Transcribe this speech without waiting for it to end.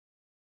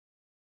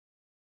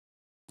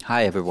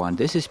Hi everyone,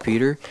 this is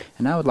Peter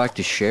and I would like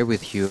to share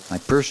with you my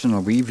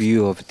personal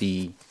review of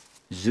the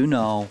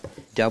Zunow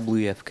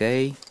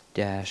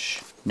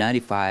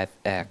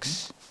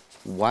WFK-95X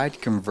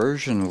wide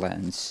conversion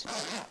lens.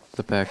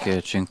 The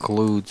package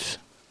includes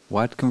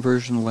wide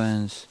conversion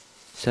lens,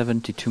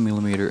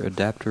 72mm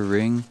adapter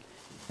ring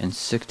and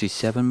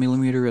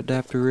 67mm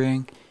adapter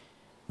ring,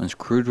 one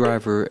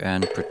screwdriver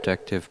and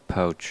protective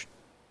pouch.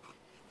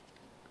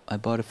 I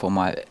bought it for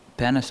my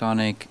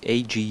Panasonic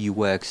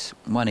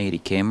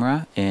AG-UX180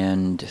 camera,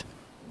 and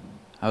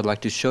I would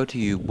like to show to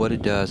you what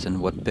it does and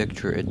what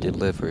picture it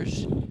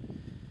delivers.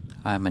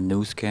 I'm a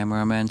news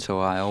cameraman, so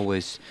I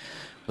always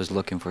was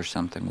looking for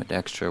something with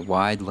extra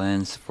wide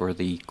lens for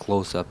the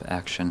close-up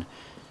action.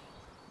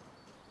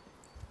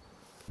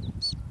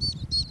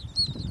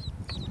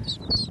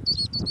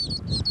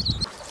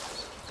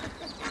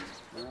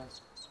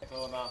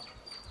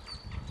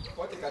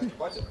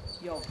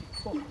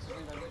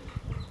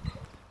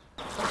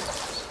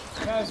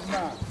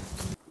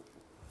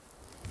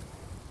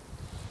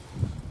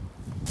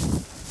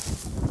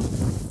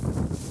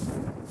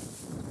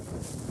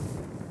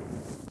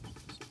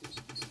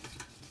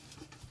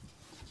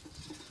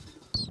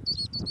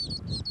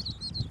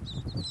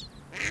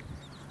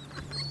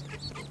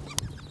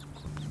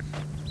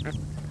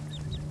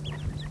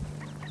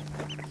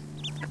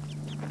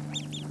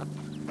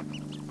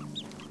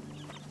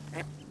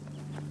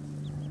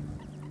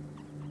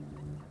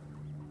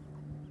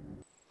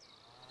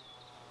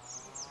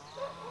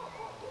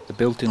 The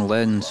built-in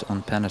lens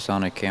on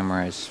Panasonic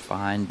camera is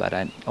fine, but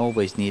I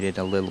always needed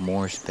a little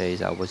more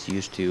space. I was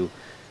used to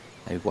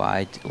a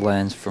wide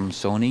lens from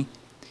Sony,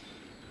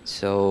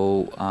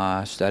 so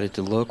I started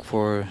to look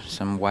for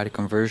some wide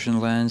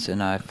conversion lens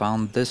and I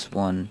found this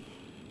one,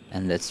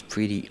 and that's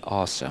pretty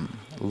awesome.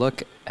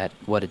 Look at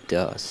what it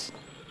does.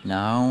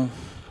 Now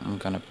I'm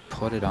gonna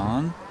put it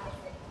on.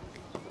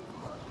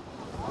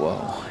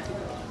 Whoa,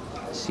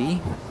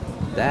 see,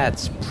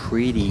 that's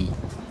pretty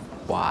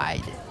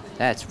wide.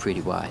 That's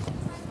pretty wide.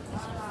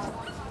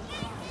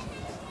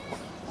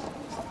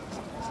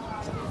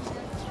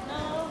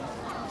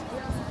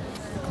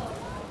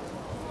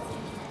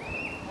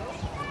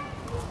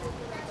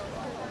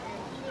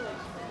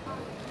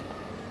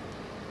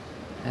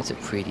 That's a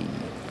pretty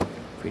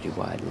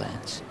wide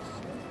lens.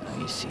 Now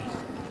you see.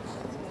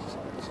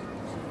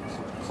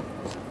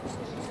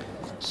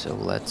 So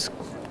let's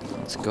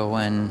go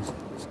and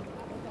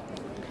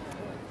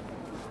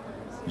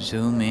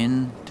zoom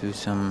in to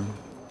some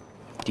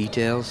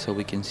details so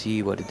we can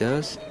see what it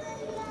does.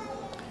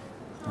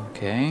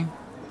 Okay.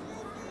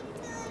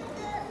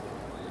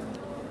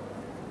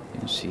 You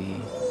can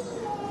see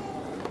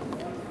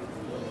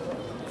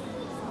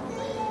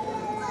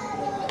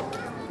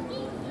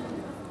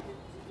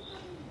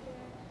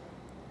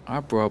I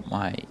brought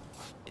my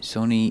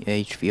Sony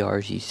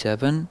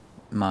HVR-Z7,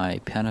 my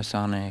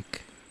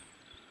Panasonic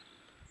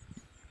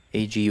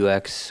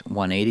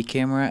AG-UX180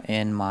 camera,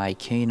 and my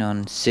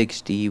Canon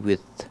 6D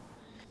with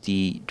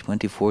the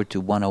 24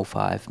 to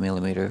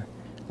 105mm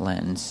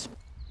lens.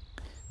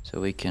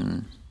 So we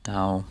can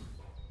now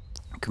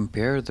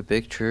compare the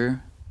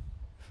picture.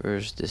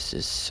 First, this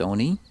is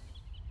Sony.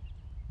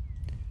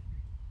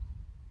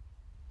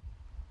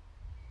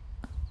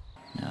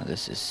 Now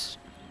this is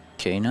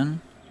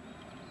Canon.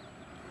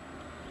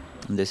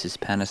 And this is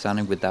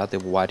Panasonic without the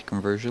wide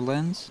conversion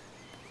lens.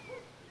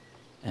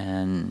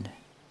 And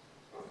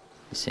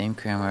the same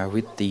camera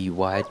with the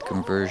wide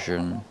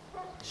conversion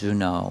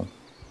Zunow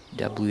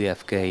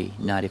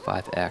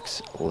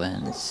WFK-95X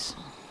lens.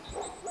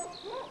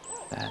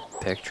 That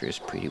picture is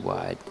pretty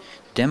wide.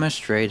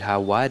 Demonstrate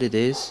how wide it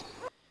is.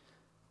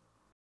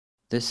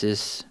 This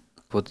is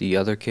what the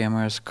other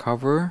cameras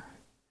cover.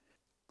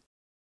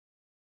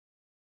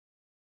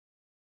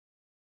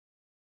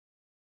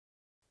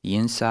 The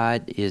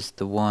inside is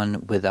the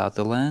one without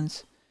the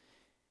lens,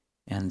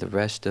 and the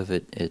rest of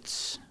it,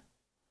 it's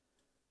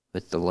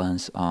with the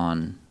lens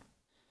on.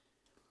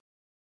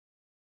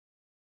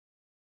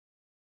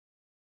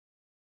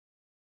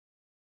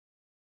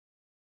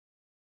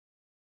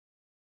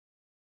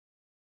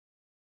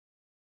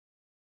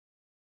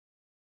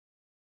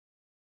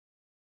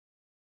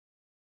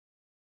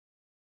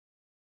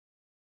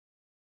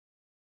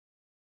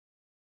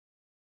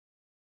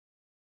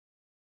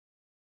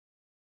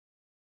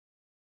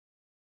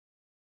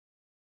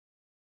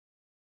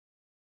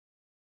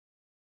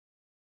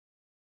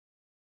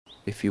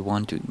 If you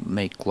want to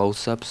make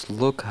close-ups,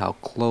 look how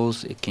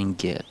close it can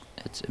get.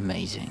 It's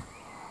amazing.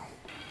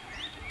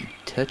 It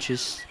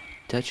touches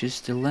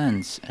the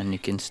lens and you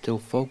can still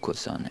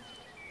focus on it.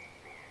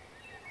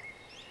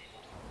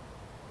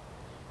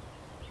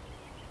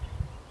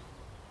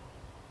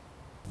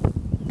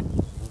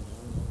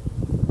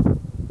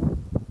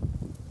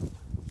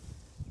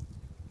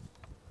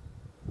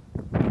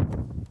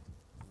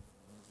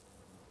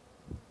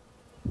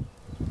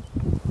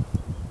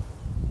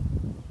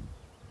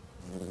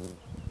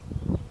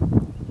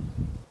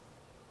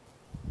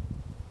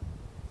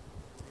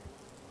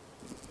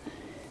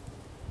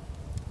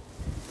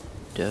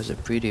 Does a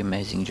pretty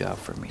amazing job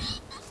for me.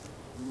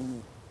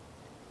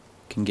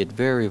 can get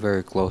very,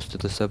 very close to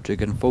the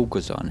subject and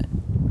focus on it.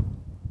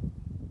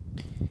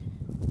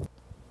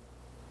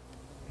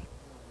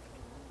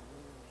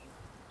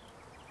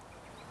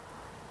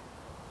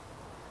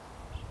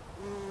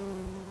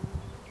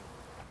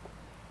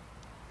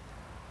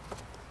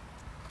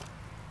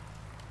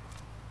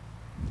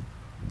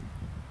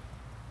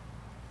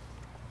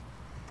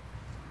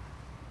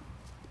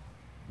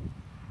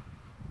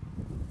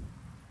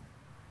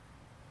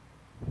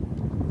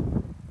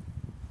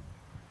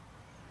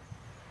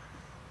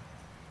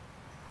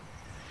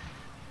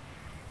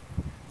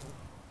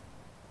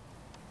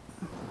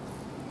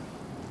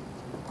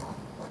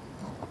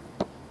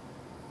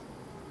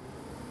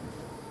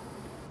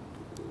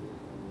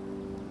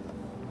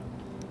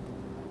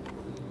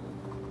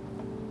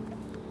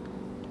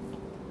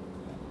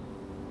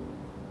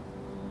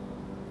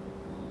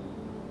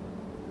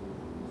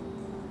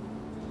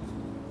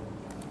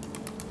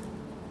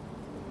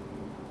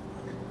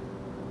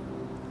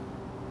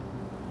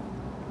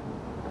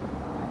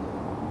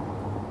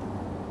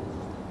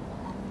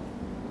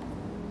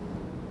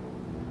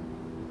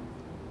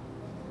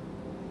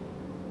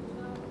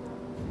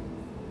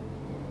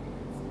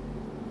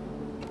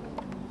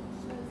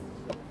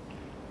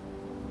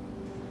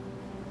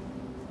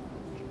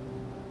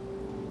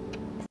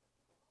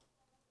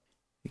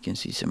 You can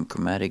see some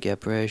chromatic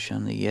aberration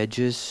on the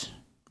edges,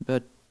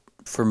 but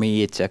for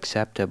me it's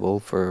acceptable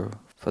for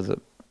the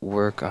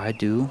work I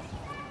do.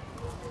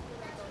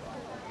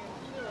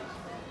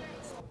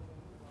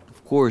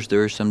 Of course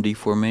there is some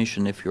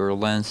deformation if your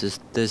lens is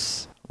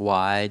this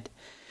wide.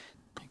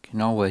 You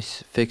can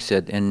always fix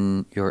it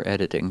in your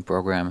editing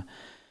program.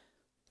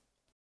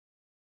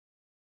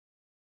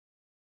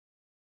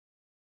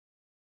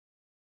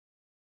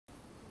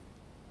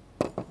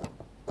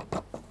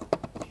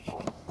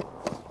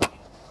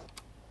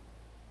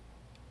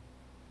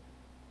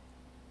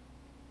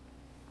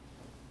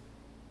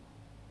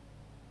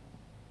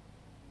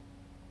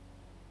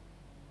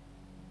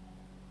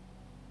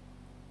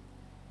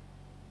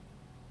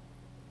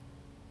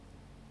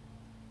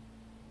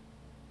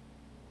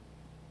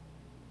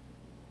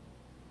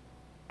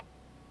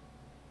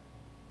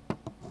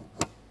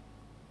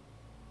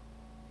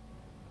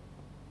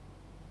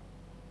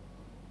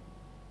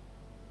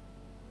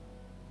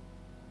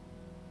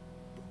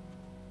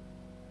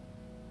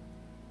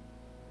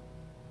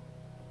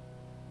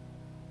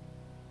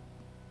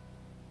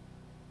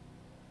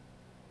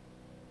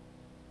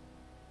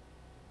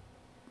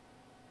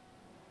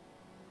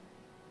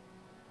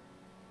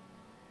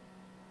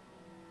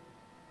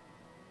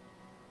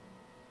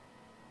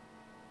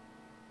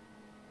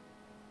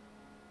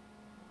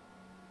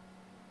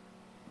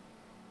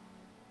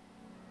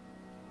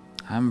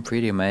 I'm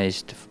pretty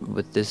amazed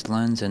with this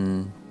lens,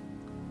 and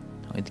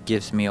it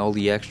gives me all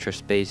the extra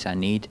space I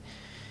need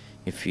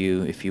if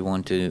you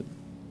want to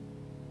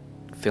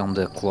film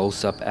the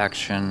close-up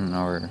action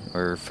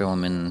or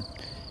film in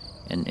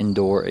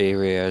indoor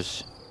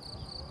areas.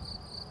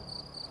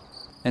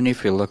 And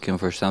if you're looking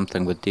for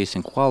something with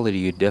decent quality,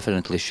 you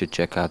definitely should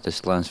check out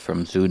this lens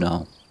from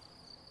Zunow.